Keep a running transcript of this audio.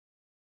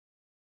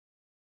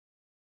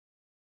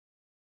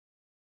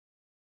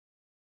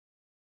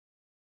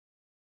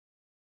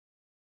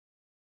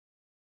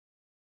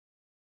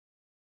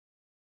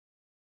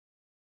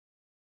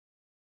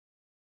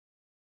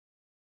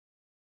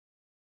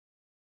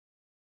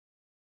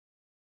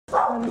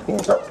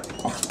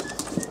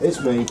It's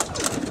me.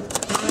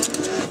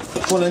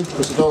 Come in,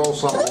 because the door all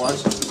sat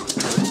wise.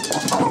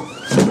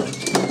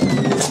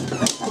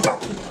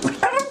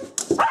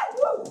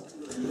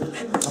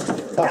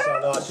 That's how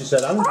nice you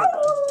said, Andrew.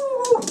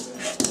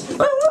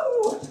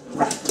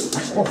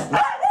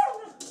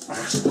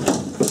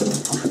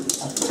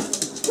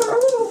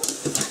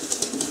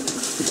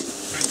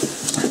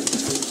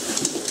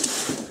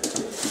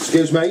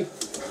 Excuse me.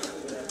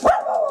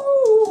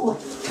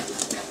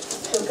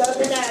 She'll go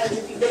bananas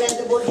if you go down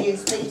the budgie and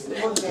speak to the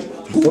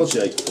budgie. Will she?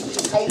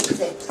 Hates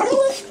it.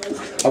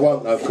 I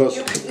won't know, because...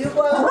 You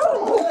go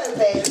over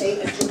there, Pete,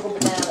 and she'll go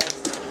bananas.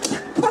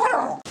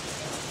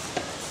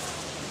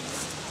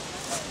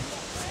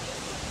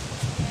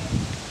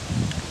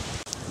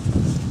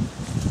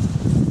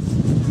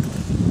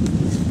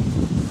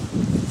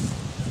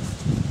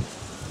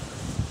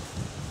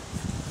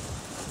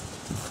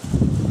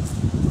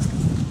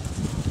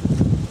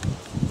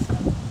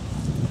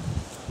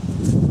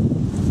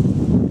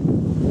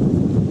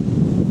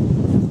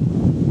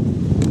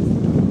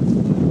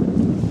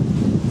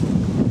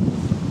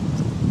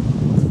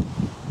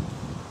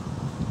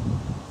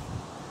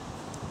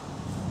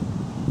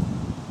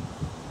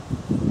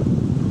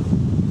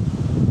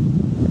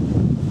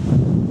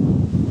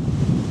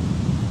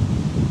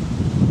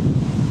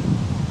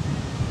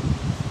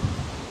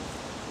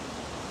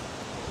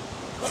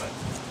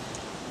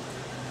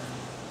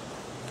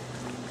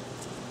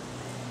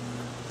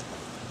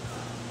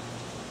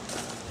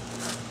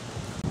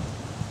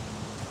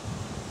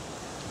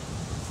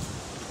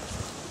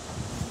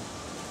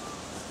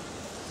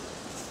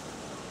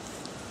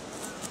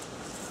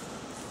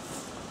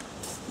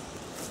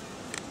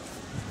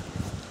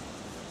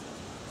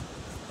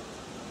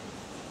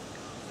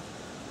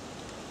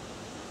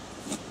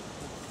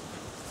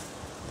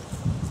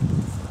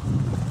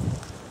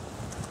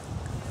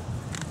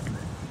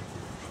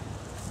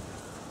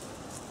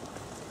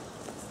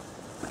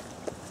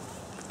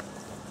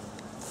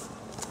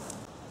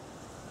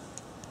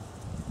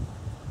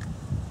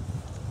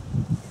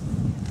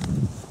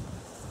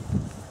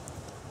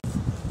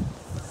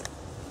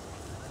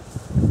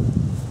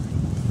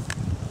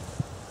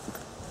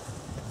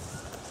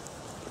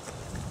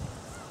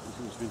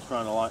 Been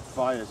trying to light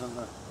fires, hasn't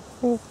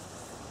there?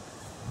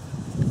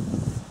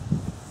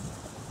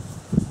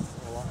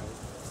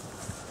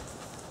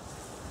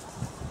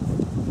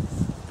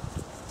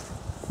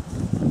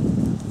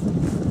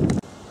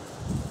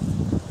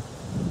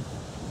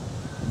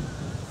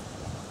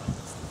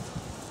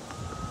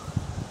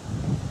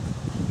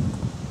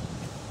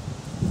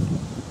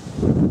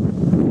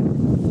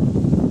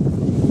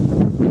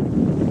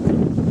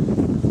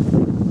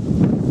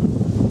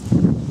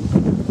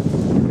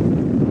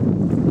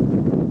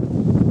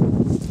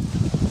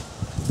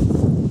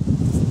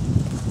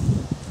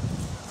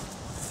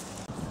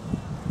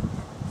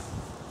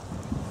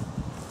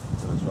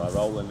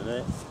 Rolling in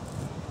it.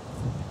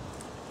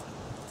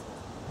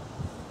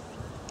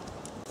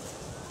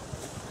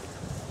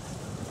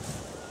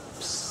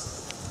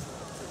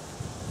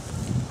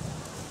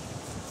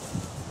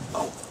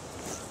 Oh.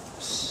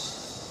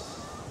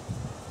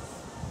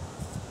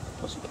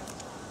 Pussycat.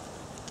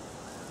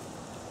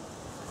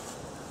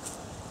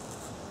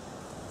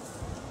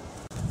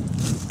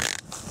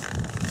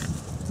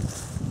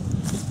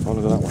 I want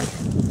to go that way.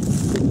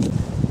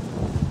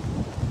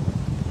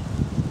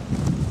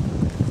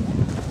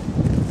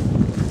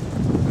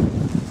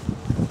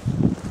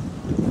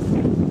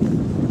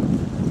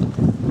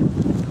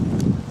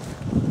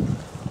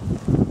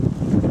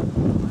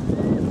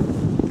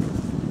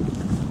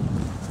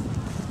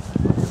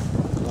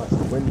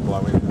 Wind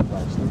blowing in the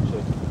place, doesn't she?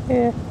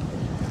 Yeah.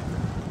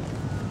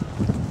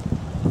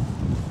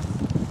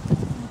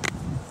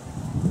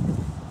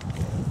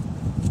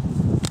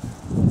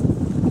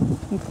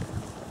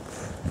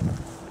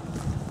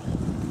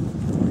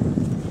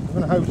 I'm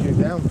going to hose you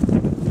down.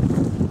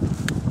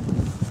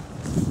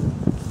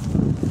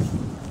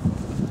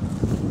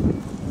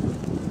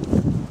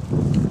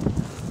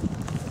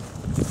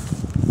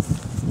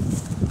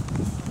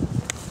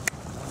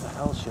 What the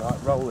hell's she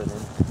like rolling in?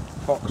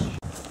 Fox.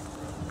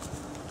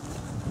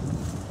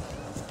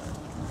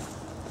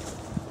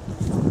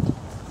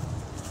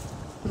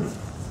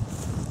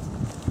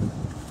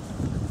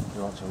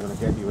 Right, so I'm going to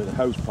get you with a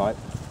hose pipe.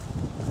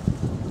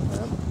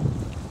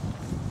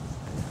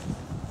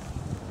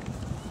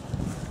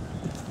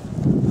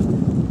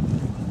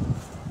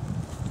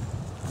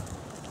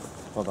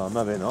 Although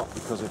maybe not,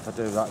 because if I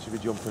do that, she'll be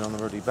jumping on the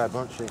ruddy bed,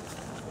 won't she?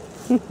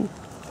 Might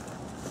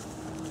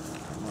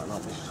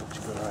not be such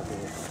a good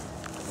idea.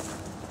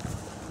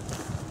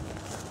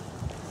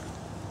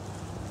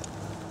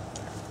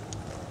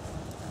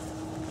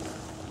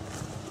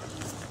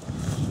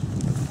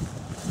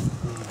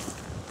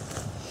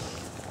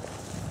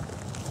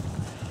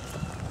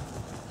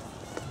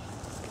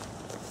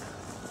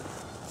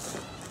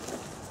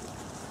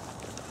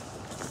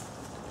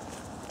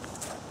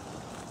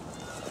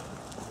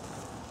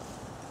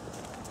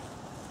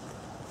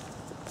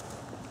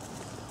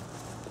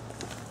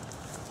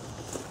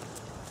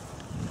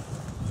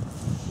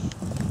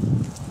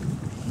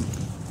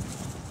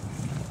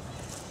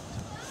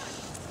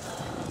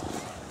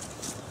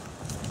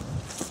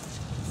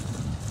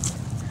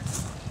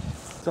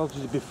 told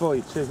you before,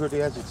 you're too bloody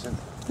hesitant.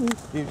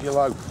 Use your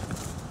loaf.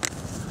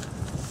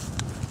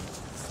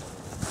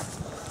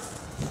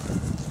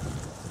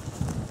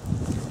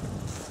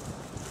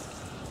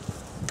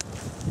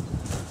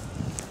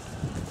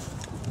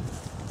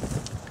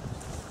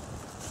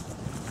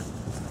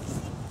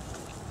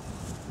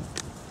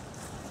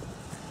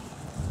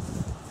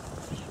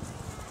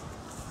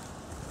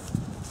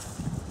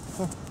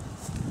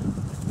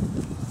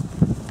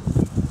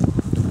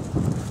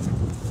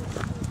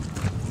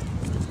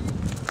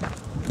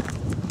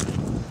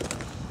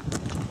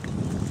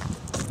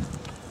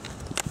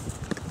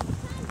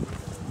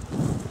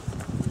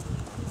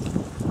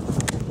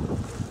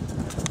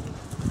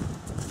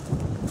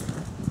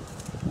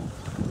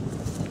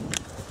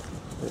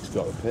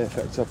 Got a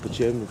perfect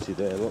opportunity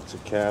there, look, to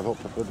carve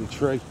up a bloody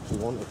tree if you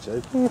wanted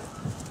to.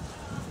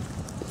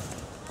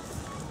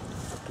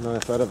 No,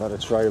 if I'd have had a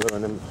trailer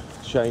and a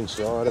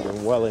chainsaw, I'd have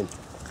been well in.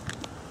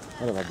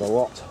 I'd have had the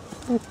lot.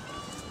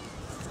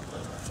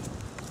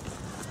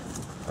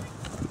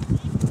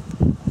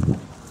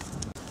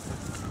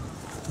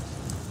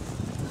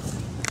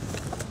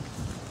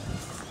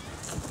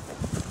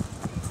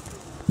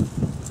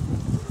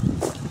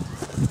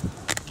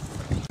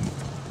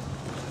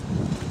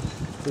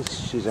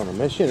 She's on a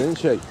mission, isn't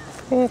she?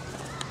 Yeah.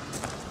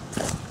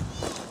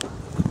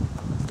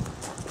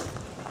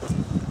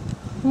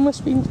 It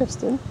must be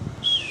interesting.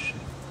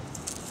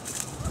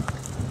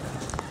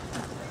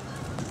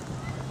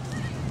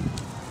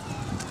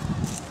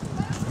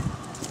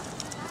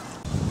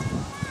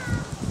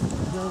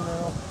 Go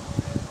now.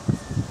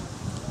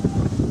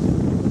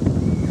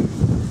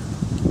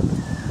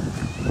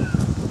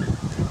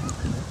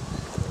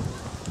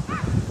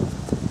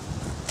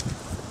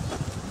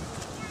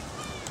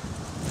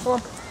 Come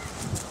on.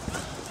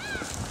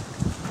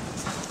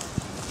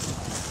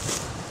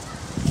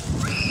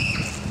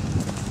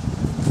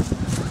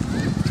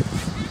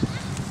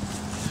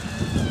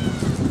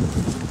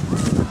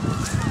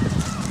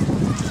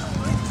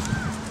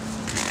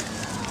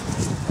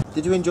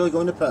 Did you enjoy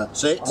going to park?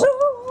 Sit.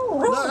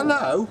 No,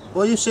 no.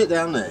 Well, you sit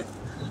down there.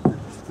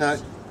 Now,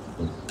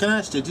 can I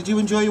ask you, did you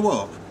enjoy your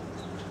walk?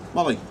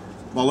 Molly,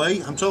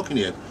 Molly, I'm talking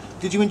to you.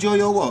 Did you enjoy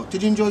your walk?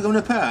 Did you enjoy going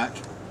to park?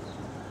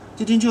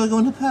 Did you enjoy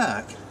going to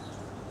park?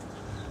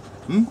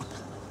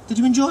 Did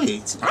you enjoy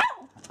it?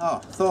 Oh,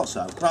 thought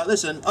so. Right,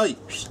 listen. Oi.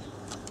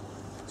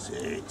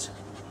 Sit.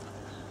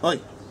 Oi.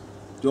 Do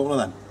you want one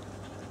of them?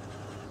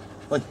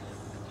 Oi. Do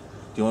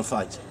you want to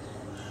fight? Do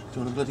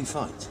you want a bloody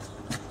fight?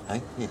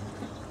 Hey? Yeah.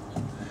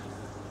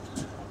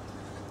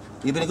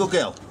 You been a good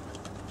girl?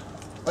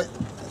 Oi.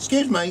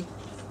 Excuse me.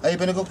 Have you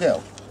been a good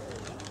girl?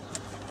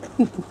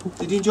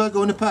 Did you enjoy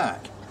going to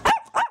park?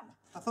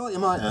 I thought you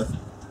might have.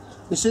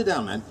 You sit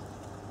down then.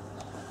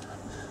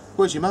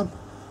 Where's your mum?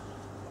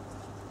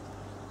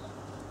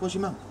 Where's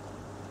your mum?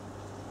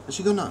 Has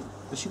she gone out?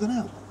 Has she gone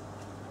out?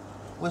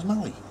 Where's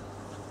Molly?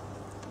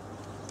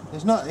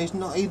 He's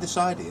not either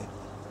side here.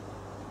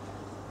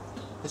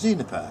 Is he in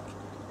the park?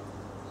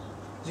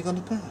 Has he gone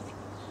to the park?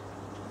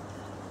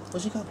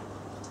 Where's he gone?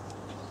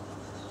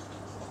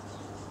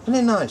 Isn't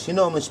it nice? You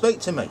normally speak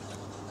to me.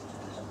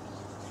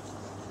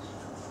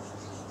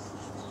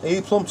 Are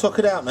you plumb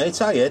tuckered out, mate?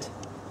 Tired?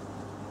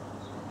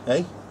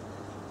 Hey?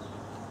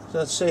 So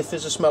let's see if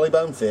there's a smelly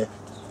bone for you.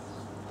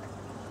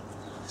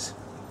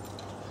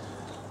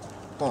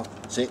 What?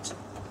 Sit.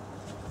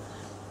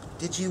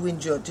 Did you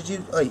enjoy going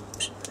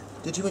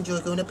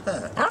to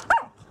park?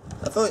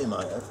 I thought you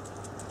might have.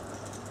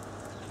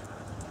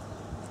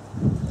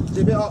 Is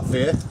it a bit hot for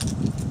you?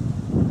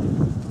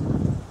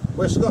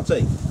 Where's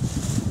Scotty?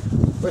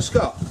 Where's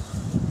Scott?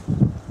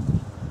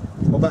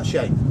 What about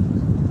Shane?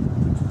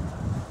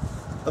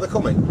 Are they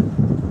coming?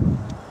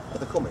 Are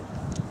they coming?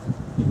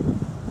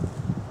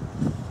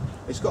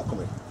 Is Scott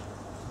coming?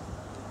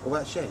 What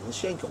about Shane? Is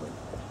Shane coming?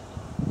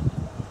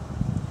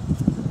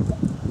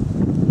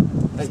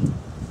 Hey,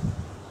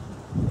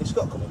 is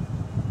Scott coming?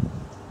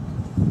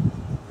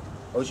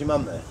 Or is your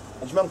mum there?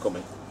 Is your mum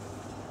coming?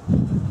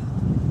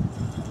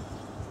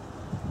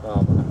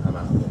 Oh, I'm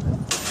out of it now.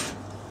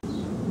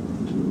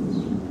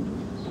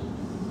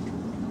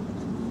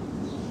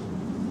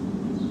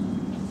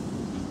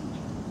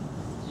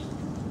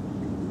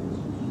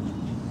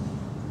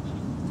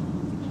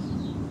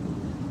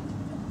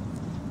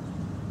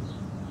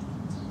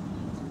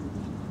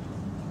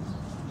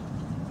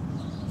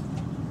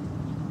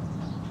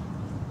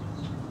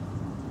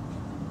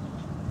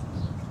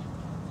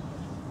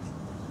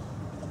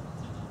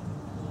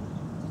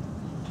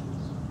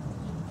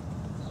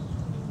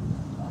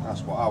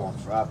 That's what I want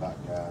for our back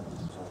garden.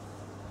 So.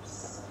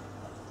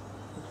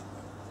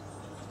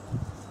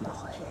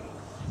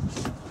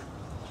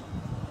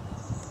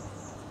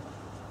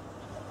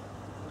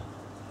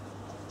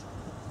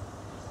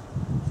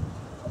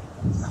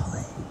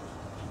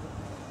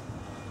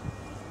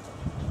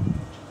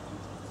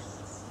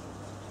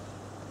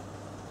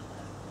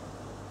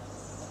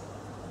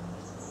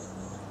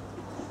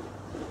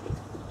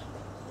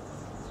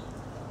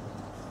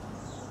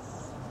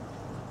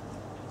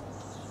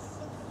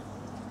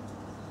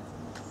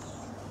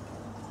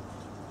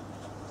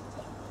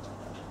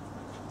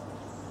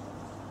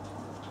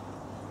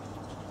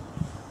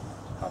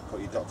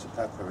 your Dr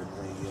Pepper in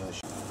the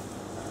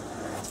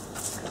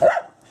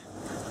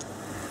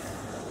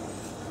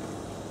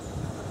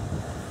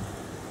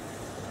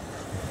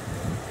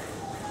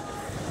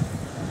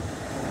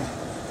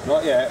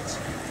Not yet.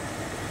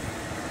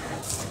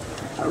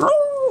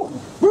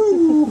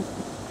 Woo!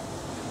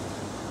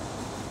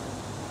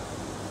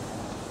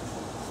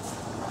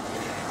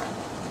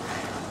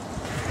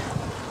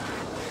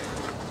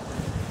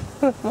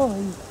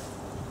 Molly.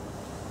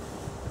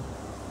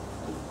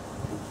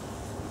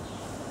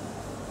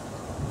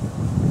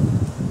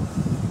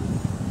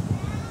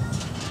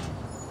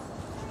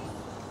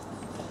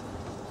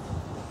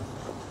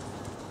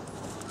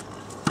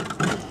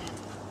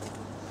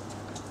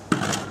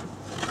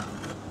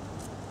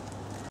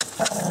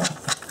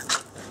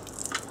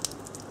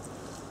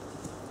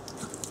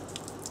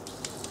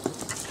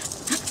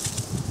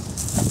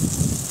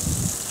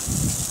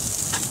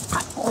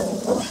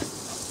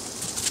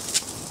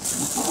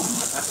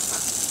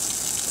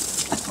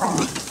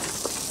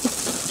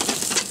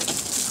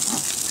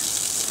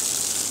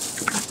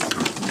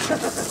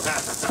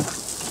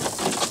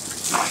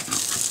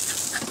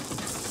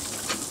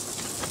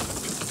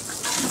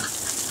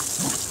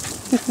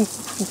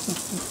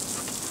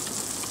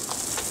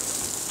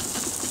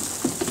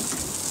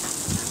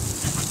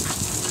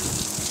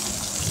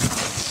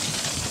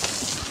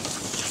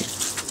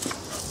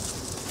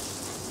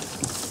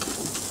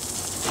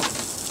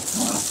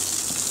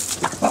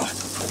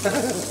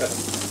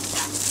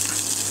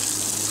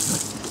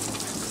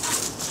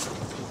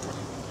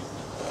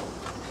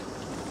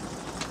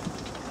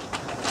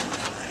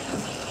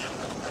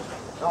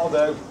 That'll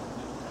do.